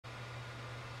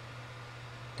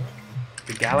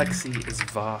The galaxy is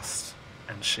vast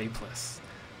and shapeless,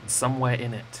 and somewhere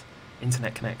in it,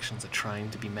 internet connections are trying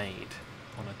to be made.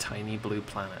 On a tiny blue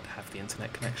planet, have the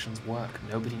internet connections work?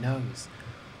 Nobody knows.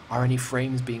 Are any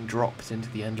frames being dropped into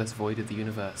the endless void of the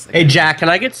universe? Hey Jack, can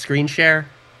I get screen share?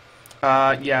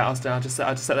 Yeah, I'll just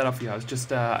set that up for you. I was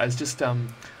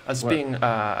What? being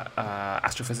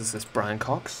astrophysicist Brian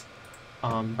Cox.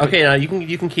 But Okay, now you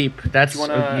can keep. do That's you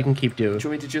wanna you can keep do do. you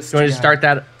want me to just You want to yeah? start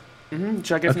that? Should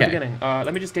I go from the Okay. beginning?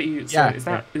 Let me just get you. So Yeah.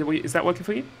 is that working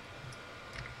for you?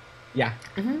 Yeah.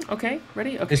 Okay,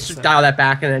 ready? Okay, Let's just so dial that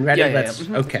back and then ready. yeah, yeah, yeah. Let's.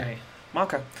 Okay. Okay.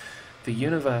 Marco, the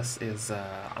universe is.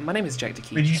 My name is Jack Did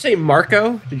DeKeith. you say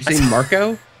Marco? Did you say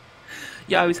Marco?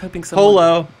 Yeah, I was hoping someone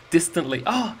Polo. distantly.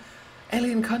 Oh,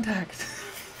 alien contact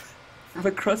from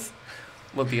across.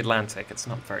 Well, the Atlantic. It's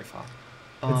not very far.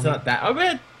 It's not that. Oh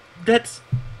man, that's.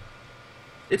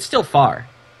 It's still far.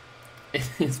 It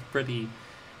is pretty.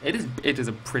 It is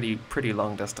a pretty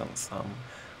long distance.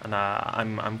 And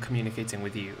I'm communicating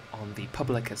with you on the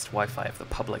publicest Wi-Fi of the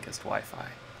publicest Wi-Fi,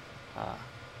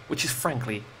 which is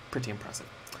frankly pretty impressive.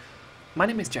 My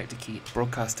name is Jack DeKeith,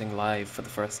 broadcasting live for the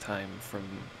first time from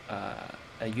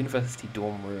a university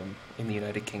dorm room in the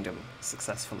United Kingdom,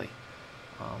 successfully.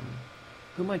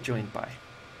 Who am I joined by?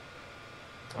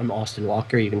 I'm Austin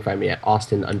Walker. You can find me at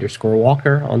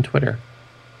Austin_Walker on Twitter.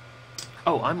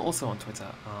 Oh, I'm also on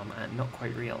Twitter, at Not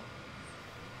Quite Real.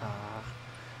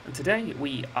 And today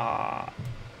I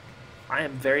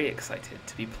am very excited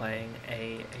to be playing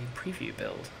a preview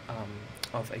build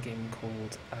of a game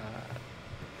called,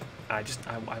 I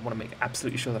want to make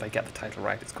absolutely sure that I get the title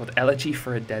right. It's called Elegy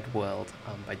for a Dead World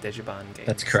by Dejobaan Games.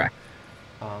 That's correct.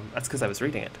 That's because I was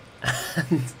reading it.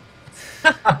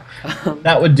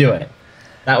 That would do it.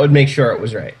 That would make sure it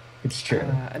was right. It's true.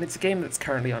 And it's a game that's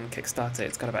currently on Kickstarter.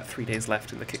 It's got about 3 days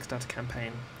left in the Kickstarter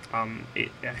campaign. I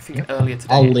think earlier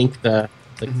today. I'll link the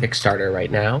Kickstarter right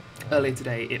now. Earlier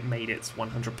today, it made its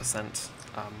 100%,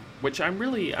 which I'm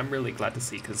really glad to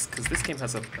see because this game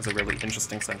has a really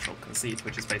interesting central conceit,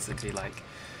 which is basically like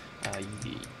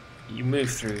you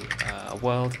move through a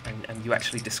world and you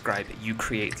actually describe it. You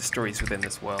create the stories within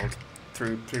this world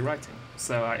through writing.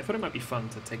 So I thought it might be fun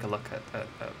to take a look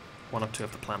at one or two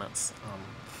of the planets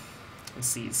and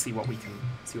see what we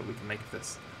can make of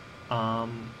this.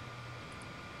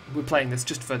 We're playing this,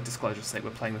 just for disclosure's sake, we're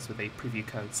playing this with a preview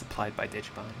code supplied by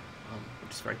Dejobaan,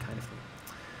 which is very kind of them.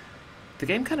 The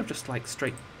game kind of just like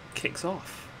straight kicks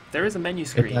off. There is a menu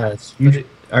screen. It does.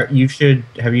 but You should.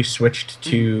 Have you switched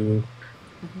to?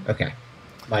 Okay.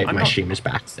 My I'm not- stream is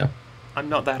back. So. I'm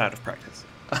not that out of practice.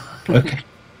 Okay.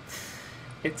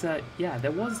 It's yeah,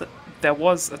 there was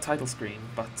a title screen,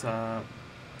 but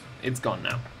it's gone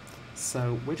now.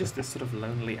 So we're just this sort of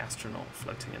lonely astronaut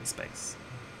floating in space.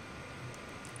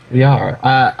 We are.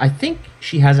 I think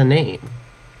she has a name.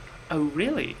 Oh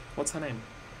really? What's her name?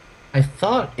 I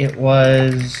thought it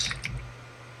was.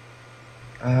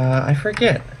 I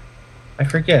forget.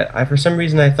 For some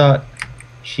reason I thought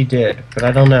she did, but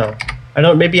I don't know.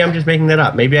 Maybe I'm just making that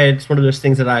up. Maybe it's one of those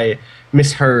things that I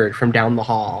misheard from down the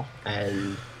hall,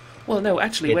 and. Well, no,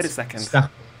 actually, wait a it's second.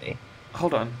 stuck with me.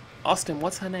 Hold on, Austin.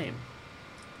 What's her name?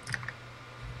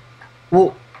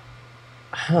 Well,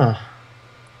 huh.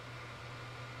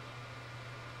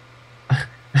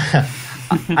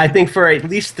 I think for at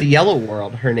least the yellow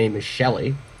world, her name is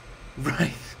Shelley.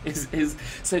 Right. Is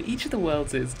so each of the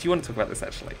worlds is. Do you want to talk about this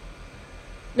actually?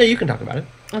 No, you can talk about it.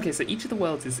 Okay, so each of the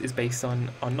worlds is based on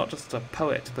not just a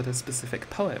poet, but a specific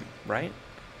poem, right?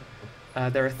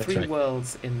 There are That's three right.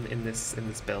 worlds in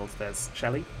this build. There's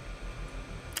Shelley.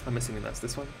 I'm assuming that's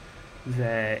this one.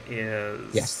 There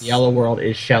is Yes, the yellow world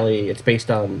is Shelley. It's based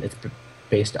on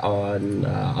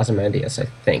Ozymandias, I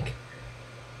think.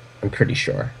 I'm pretty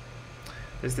sure.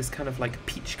 There's this kind of like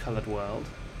peach-colored world.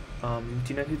 Do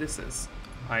you know who this is?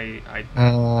 I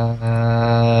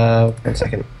 1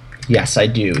 second. Yes, I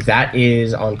do. That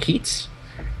is on Keats.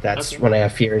 That's Okay. When I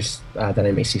have fears that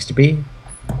I may cease to be.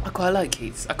 I quite like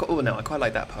Keats. I quite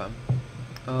like that poem.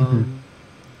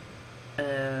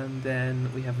 And then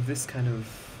we have this kind of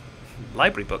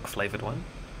library book flavored one.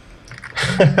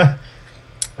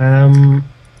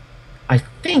 I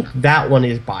think that one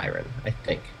is Byron. I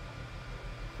think.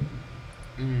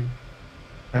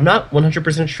 I'm not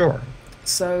 100% sure.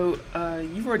 So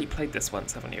you've already played this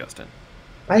once, haven't you, Austin?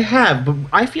 I have, but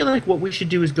I feel like what we should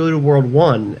do is go to World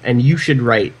 1, and you should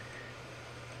write.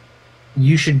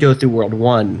 You should go through World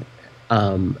 1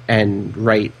 and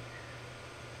write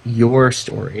your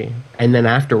story, and then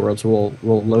afterwards we'll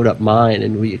load up mine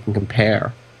and we can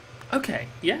compare. Okay,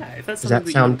 yeah, if that's Does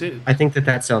something that that you want sound? to do. I think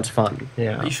that sounds fun.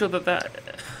 Yeah. Are you sure that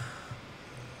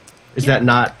Is yeah. that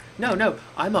not? No,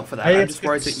 I'm up for that. I think I'm it's just a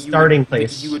worried good that starting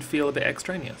place. you would feel a bit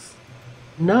extraneous.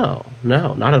 No,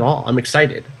 not at all. I'm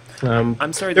excited.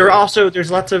 I'm sorry.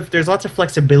 There's lots of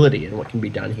flexibility in what can be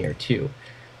done here too.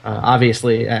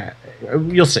 Obviously,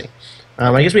 you'll see.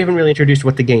 I guess we haven't really introduced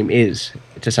what the game is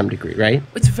to some degree, right?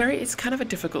 It's kind of a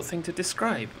difficult thing to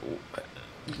describe.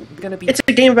 Gonna be. It's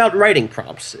a game about writing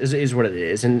prompts, is what it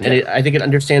is, and I think it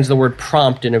understands the word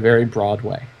prompt in a very broad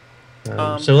way.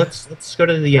 So let's go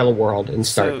to the yellow world and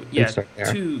start. Start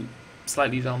there. Two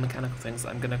slightly dull mechanical things that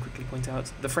I'm going to quickly point out.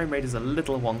 The frame rate is a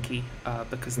little wonky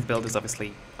because the build is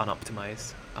obviously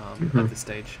unoptimized at this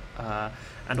stage.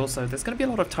 And also, there's going to be a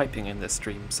lot of typing in this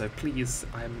stream, so please,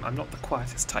 I'm not the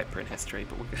quietest typer in history,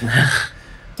 but we're going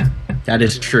to... That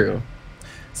is true.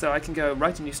 So I can go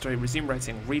write a new story, resume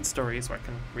writing, read stories, or I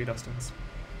can read Austin's.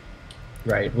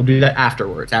 Right, we'll do that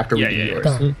afterwards, after we do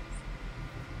yours.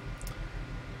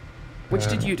 Which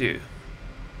did you do?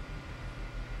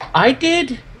 I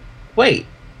did... Wait.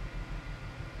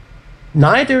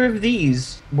 Neither of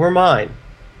these were mine.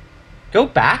 Go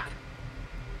back.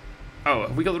 Oh,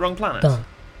 have we got the wrong planet? Duh.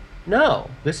 No,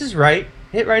 this is right.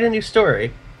 Hit write a new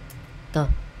story. Duh.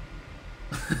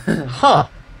 Huh.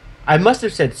 I must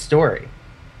have said story.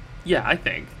 Yeah, I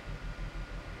think.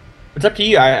 It's up to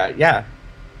you. Yeah.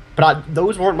 But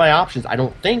those weren't my options, I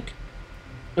don't think.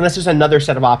 Unless there's another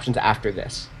set of options after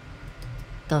this.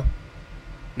 Duh.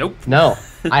 Nope. No.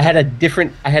 I had a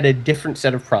different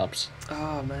set of prompts.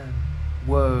 Oh man.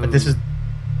 Whoa. But this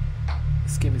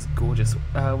game is gorgeous.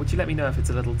 Would you let me know if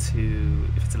it's a little too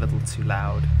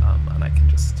loud, and I can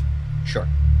just sure.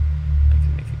 I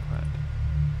can make it quiet.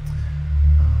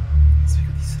 So we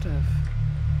got these sort of.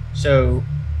 So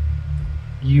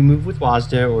you move with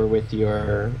WASD or with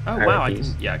your. Oh wow! I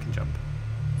can jump.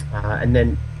 And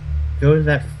then go to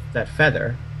that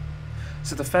feather.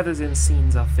 So the feathers in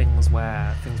scenes are things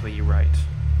where you write.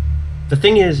 The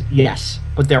thing is, yes,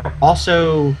 but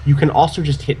you can also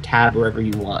just hit tab wherever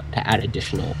you want to add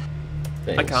additional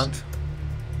things. I can't.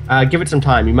 Give it some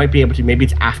time. You might be able to. Maybe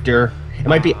it's after. It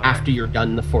might be after you're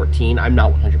done the 14. I'm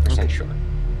not 100% sure.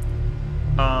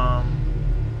 I'm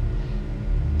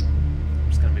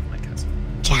just gonna move my cursor.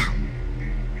 Ciao.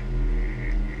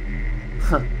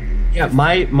 Huh. Yeah,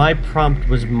 my prompt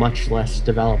was much less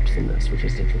developed than this, which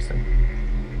is interesting.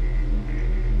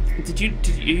 Are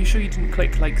you sure you didn't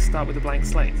click like start with a blank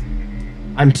slate?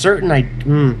 I'm certain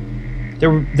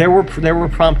there were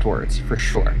prompt words for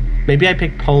sure. Maybe I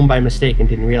picked poem by mistake and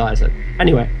didn't realize it.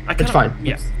 Anyway, it's fine.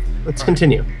 Yes. Let's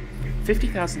continue.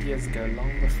 50,000 years ago,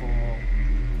 long before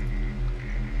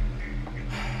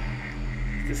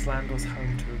this land was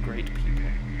home to a great people.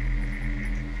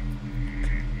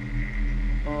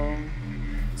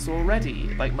 So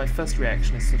already, like, my first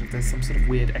reaction is sort of there's some sort of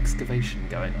weird excavation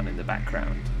going on in the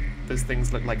background. Those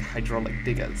things look like hydraulic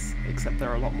diggers, except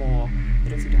they're a lot more.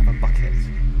 They don't seem to have a bucket.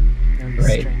 They're these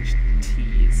strange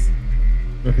T's.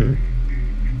 Mm-hmm.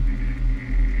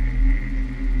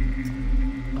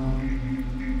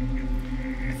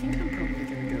 I think I'm probably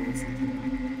going to go with something.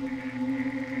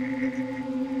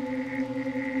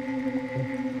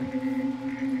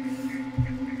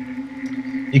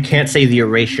 You can't say the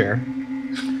erasure.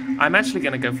 I'm actually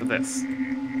going to go for this.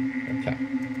 Okay.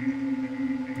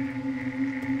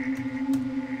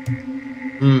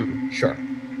 Sure.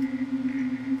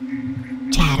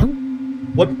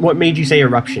 Chatham? What made you say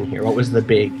eruption here? What was the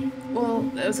big... Well,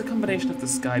 it was a combination of the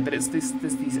sky, but there's these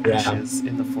ashes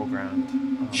in the foreground.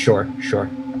 Sure.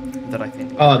 That I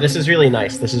think... Oh, this is really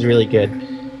nice. This is really good.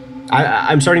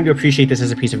 I'm starting to appreciate this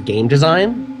as a piece of game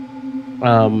design.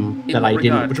 That I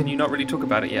didn't... Can you not really talk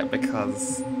about it yet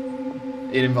because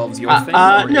it involves your thing?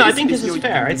 No, I think this is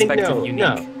fair. I think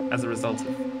unique as a result of...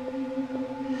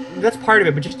 That's part of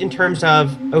it, but just in terms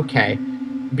of, okay,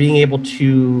 being able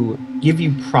to give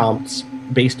you prompts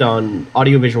based on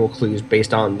audiovisual clues,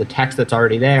 based on the text that's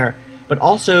already there, but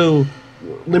also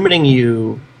limiting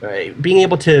you, being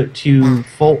able to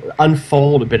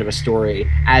unfold a bit of a story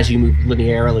as you move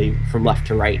linearly from left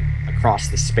to right across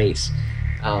the space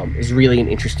is really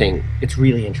interesting. It's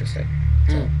really interesting.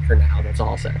 So for now, that's all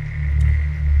I'll say.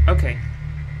 Okay.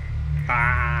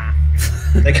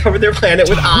 They covered their planet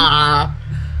with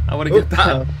I want to get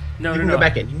back. No. Go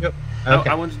back in. You can go. Okay.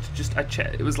 I wanted to just. I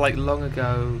checked. It was like long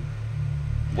ago,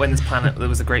 when this planet there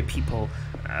was a great people.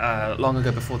 Long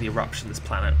ago, before the eruption, this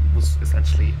planet was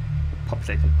essentially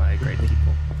populated by great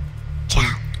people.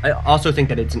 Ciao. I also think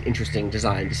that it's an interesting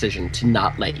design decision to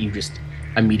not let you just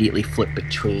immediately flip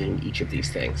between each of these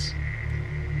things.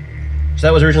 So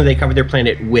that was originally they covered their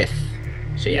planet with.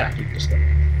 So yeah. You can just go.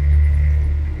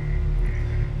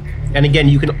 And again,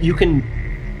 you can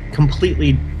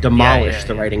completely demolish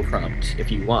the yeah. writing prompt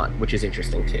if you want, which is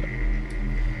interesting too.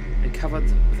 They covered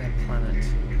their planet.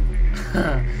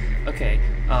 Okay.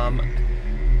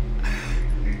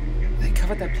 They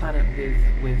covered their planet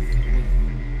with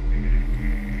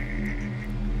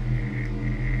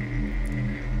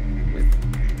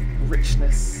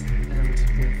richness and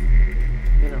with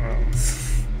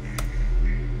minerals,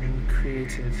 and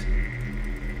created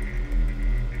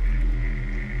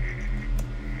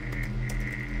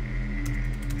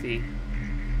the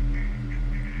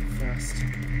first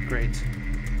great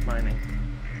mining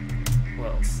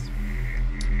worlds.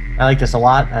 I like this a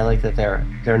lot. I like that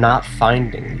they're not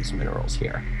finding these minerals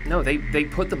here. No, they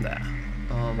put them there.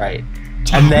 Right.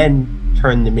 And then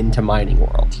turn them into mining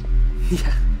worlds.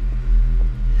 Yeah.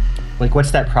 Like,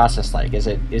 what's that process like? Is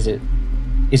it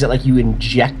like you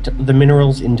inject the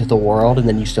minerals into the world and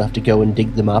then you still have to go and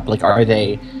dig them up? Like, are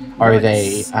they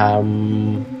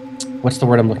what's the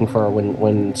word I'm looking for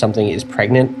when something is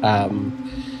pregnant?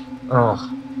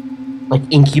 Like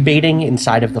incubating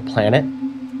inside of the planet,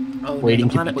 waiting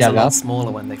the planet to be dug was a lot up.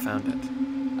 smaller when they found it.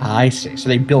 I see. So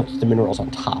they built the minerals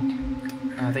on top.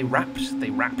 They wrapped them.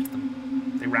 They wrapped the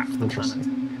planet Interesting.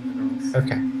 in minerals.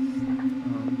 Okay.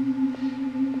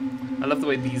 I love the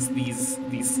way these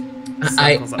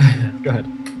I circles up here. go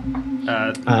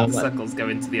ahead. Circles go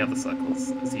into the other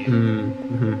circles as you.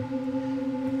 Mm-hmm.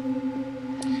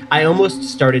 I almost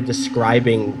started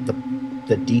describing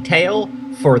the detail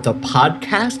for the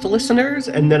podcast listeners,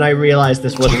 and then I realized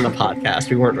this wasn't a podcast.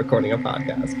 We weren't recording a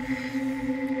podcast.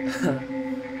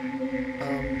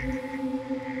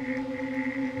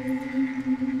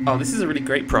 Oh, this is a really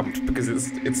great prompt because it's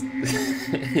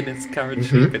in its current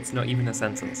shape. It's not even a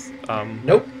sentence.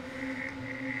 Nope.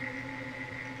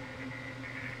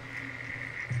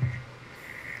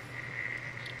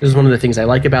 This is one of the things I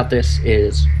like about this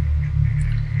is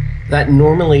that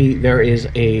normally there is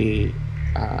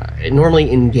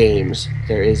normally in games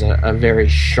there is a very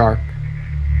sharp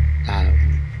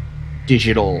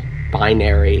digital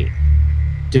binary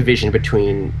division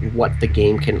between what the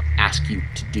game can ask you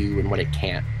to do and what it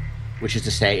can't, which is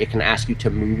to say it can ask you to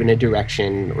move in a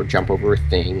direction or jump over a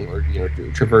thing or do a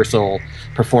traversal,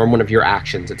 perform one of your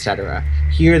actions, etc.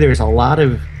 Here there's a lot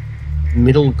of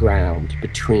middle ground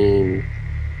between.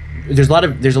 There's a lot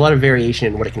of variation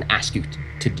in what it can ask you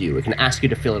to do. It can ask you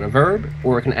to fill in a verb,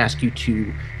 or it can ask you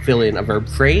to fill in a verb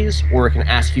phrase, or it can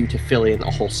ask you to fill in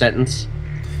a whole sentence.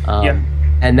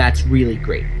 And that's really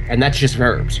great. And that's just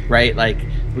verbs, right? Like,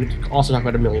 we could also talk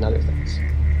about a million other things.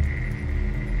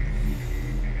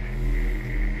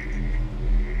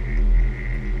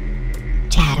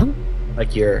 Chatham.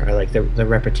 Like the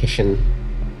repetition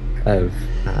of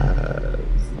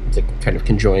the kind of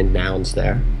conjoined nouns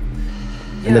there.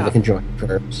 And then the conjoined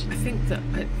verbs. I think that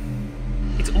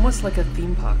it's almost like a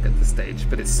theme park at this stage,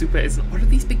 but it's super. What are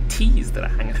these big T's that are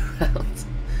hanging around?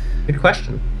 Good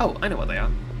question. Oh, I know what they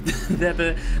are. they're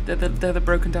the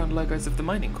broken down logos of the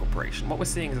mining corporation. What we're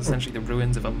seeing is essentially the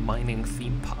ruins of a mining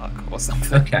theme park or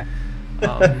something. Okay.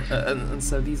 And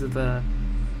so these are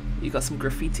you got some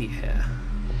graffiti here.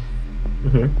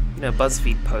 Mm-hmm.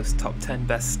 BuzzFeed post top 10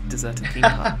 best deserted theme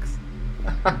parks.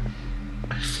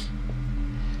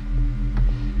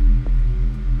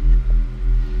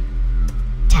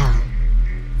 Town.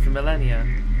 For millennia.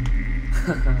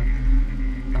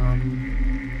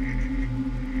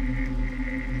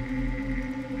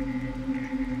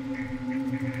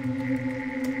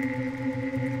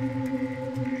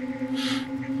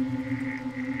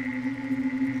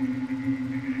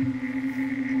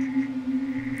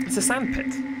 It's a sand pit.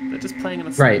 They're just playing in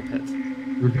a sand pit.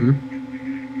 Mm-hmm.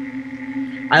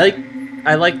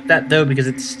 I like that though because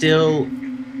it's still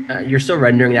you're still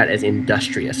rendering that as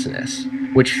industriousness,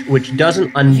 which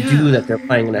doesn't undo that they're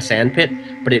playing in a sand pit,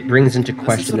 but it brings into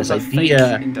question this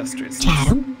idea.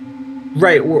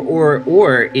 Right,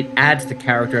 or it adds the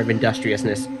character of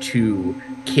industriousness to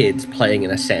kids playing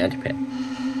in a sand pit.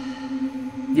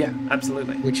 Yeah,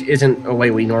 absolutely. Which isn't a way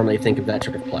we normally think of that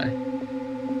sort of play.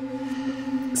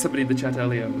 Somebody in the chat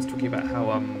earlier was talking about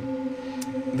how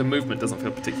the movement doesn't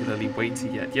feel particularly weighty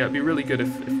yet. Yeah, it'd be really good if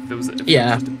there was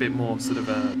just a bit more sort of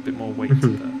a bit more weight to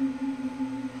that.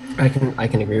 I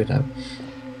can agree with that.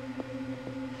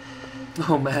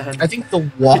 Oh man. I think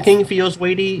the walking feels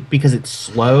weighty because it's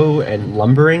slow and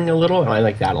lumbering a little, and I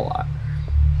like that a lot.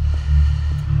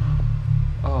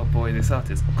 Oh boy, this art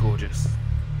is gorgeous.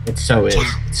 It so is.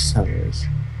 It so is.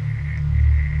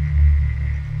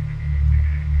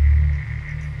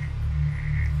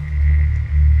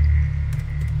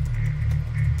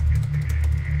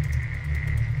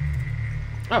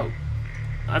 Oh,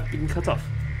 I've been cut off.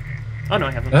 Oh no,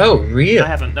 I haven't. Oh, really? I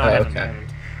haven't. No, I haven't. Okay. I haven't.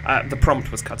 The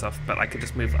prompt was cut off, but I could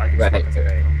just move. I could just Right, look at the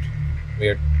right. prompt.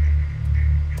 Weird.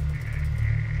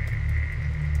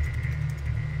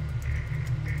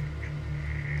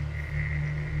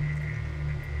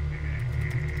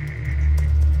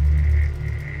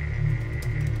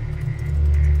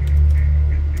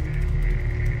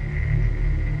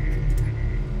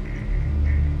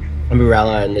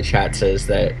 Umbrella in the chat says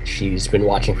that she's been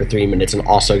watching for 3 minutes and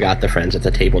also got the Friends at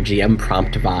the Table GM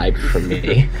prompt vibe from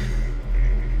me.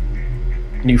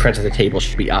 New Friends at the Table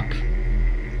should be up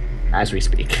as we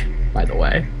speak, by the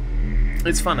way.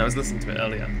 It's fun. I was listening to it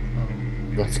earlier.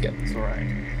 That's good. It's all right.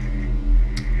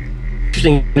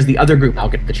 Interesting is the other group I'll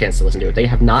get the chance to listen to it. They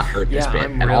have not heard this Yeah, bit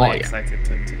I'm at really all yet. excited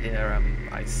to hear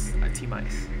Team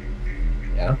Ice.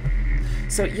 Yeah.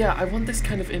 So yeah, I want this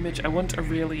kind of image. I want a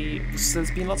really. So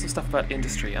there's been lots of stuff about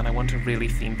industry, and I want a really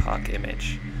theme park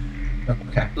image,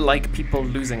 Okay. like people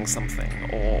losing something,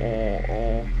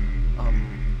 or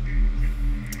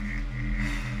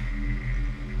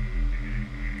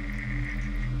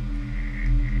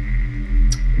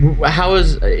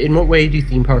In what way do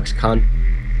theme parks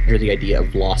conjure the idea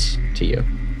of loss to you?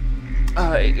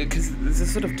 because there's a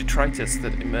sort of detritus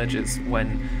that emerges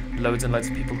when loads and loads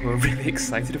of people who are really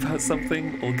excited about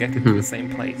something all get into the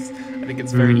same place. I think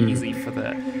it's very easy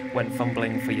when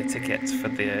fumbling for your tickets, for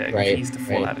the keys to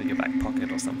fall out of your back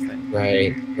pocket or something.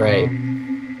 Right.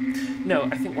 No,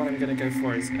 I think what I'm going to go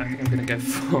for is, I think I'm going to go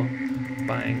for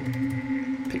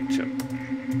buying picture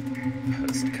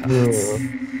postcards.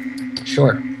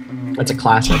 Sure. That's a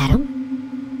classic.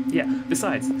 Yeah,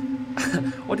 besides,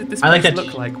 what did this I like place that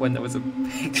look like when there was a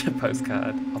picture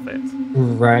postcard of it?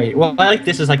 Right. Well, I like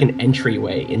this as like an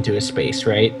entryway into a space,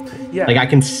 right? Yeah. Like I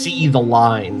can see the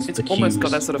lines. It's the almost cues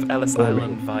got that sort of Ellis forming.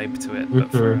 Island vibe to it,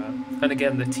 but for and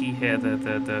again the T here,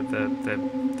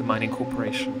 the mining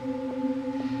corporation.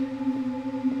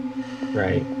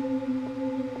 Right.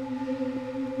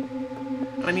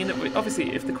 I mean,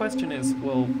 obviously, if the question is,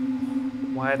 well,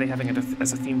 why are they having it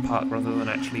as a theme park rather than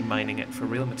actually mining it for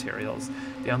real materials?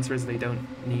 The answer is they don't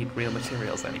need real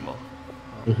materials anymore.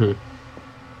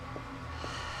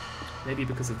 Maybe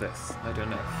because of this. I don't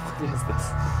know. What is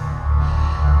this?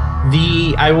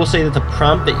 I will say that the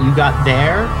prompt that you got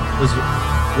there was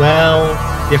well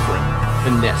different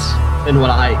than what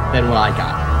I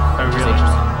got. Oh, Which is really?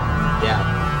 interesting. Yeah,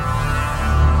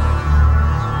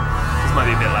 This might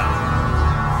be a bit loud.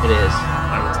 it is.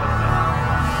 I will turn it down.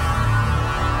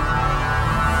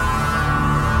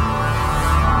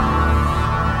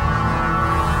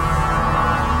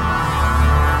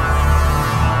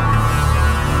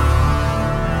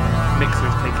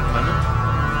 Mixer's taking a moment.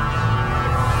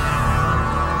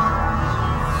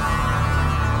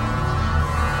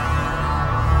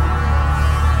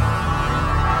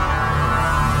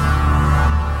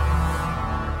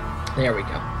 There we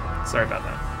go. Sorry about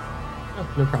that.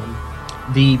 Oh, no problem.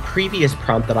 The previous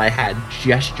prompt that I had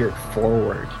gestured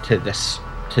forward to this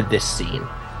scene.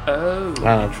 Oh,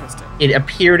 interesting. It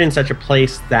appeared in such a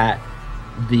place that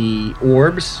the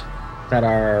orbs that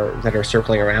are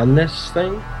circling around this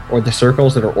thing, or the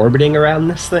circles that are orbiting around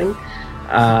this thing,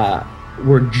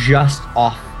 were just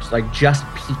off, like just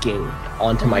peeking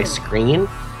onto my screen,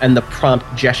 and the prompt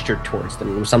gestured towards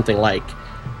them. It was something like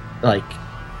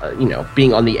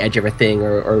being on the edge of a thing,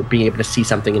 or being able to see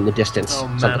something in the distance. Oh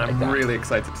man, something I'm like that. really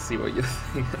excited to see what your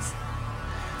thing is.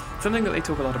 Something that they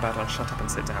talk a lot about on Shut Up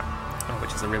and Sit Down,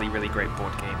 which is a really, really great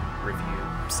board game review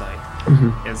site,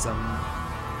 is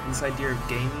this idea of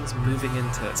games moving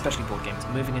into, especially board games,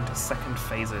 moving into second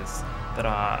phases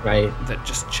that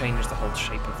just change the whole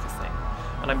shape of the thing.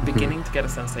 And I'm beginning to get a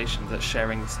sensation that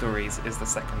sharing stories is the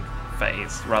second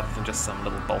phase, rather than just some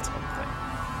little bolt-on thing.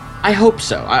 I hope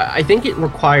so. I think it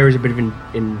requires a bit of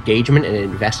engagement and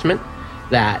investment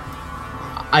that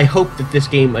I hope that this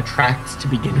game attracts to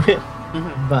begin with,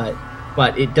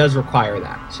 but it does require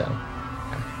that. So,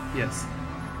 Yes.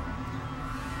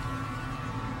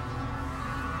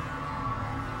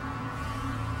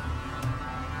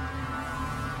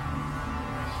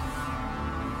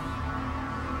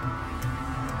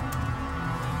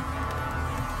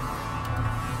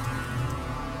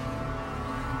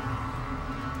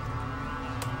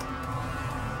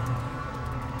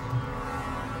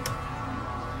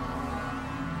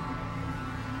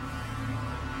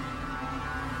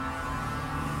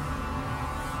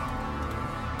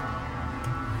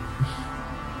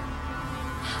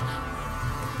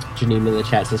 Janine in the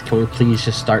chat says, "Can we please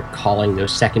just start calling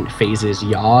those second phases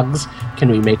yogs? Can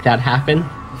we make that happen?"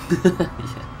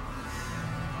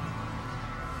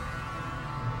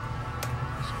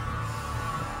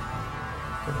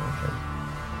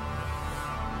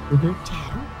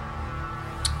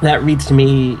 That reads to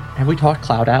me. Have we talked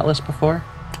Cloud Atlas before?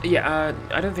 Yeah,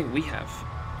 I don't think we have.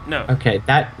 No. Okay,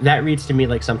 that reads to me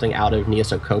like something out of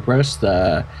Neosocobros,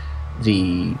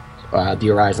 the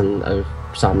Horizon of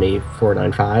Somni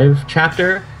 495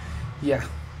 chapter. Yeah.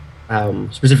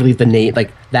 Specifically the name,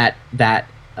 like that what's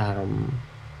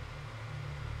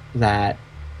That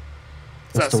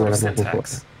the sort word of I'm looking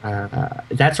syntax. for?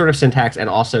 That sort of syntax, and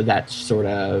also that sort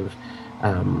of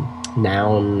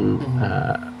noun,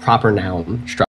 proper noun structure.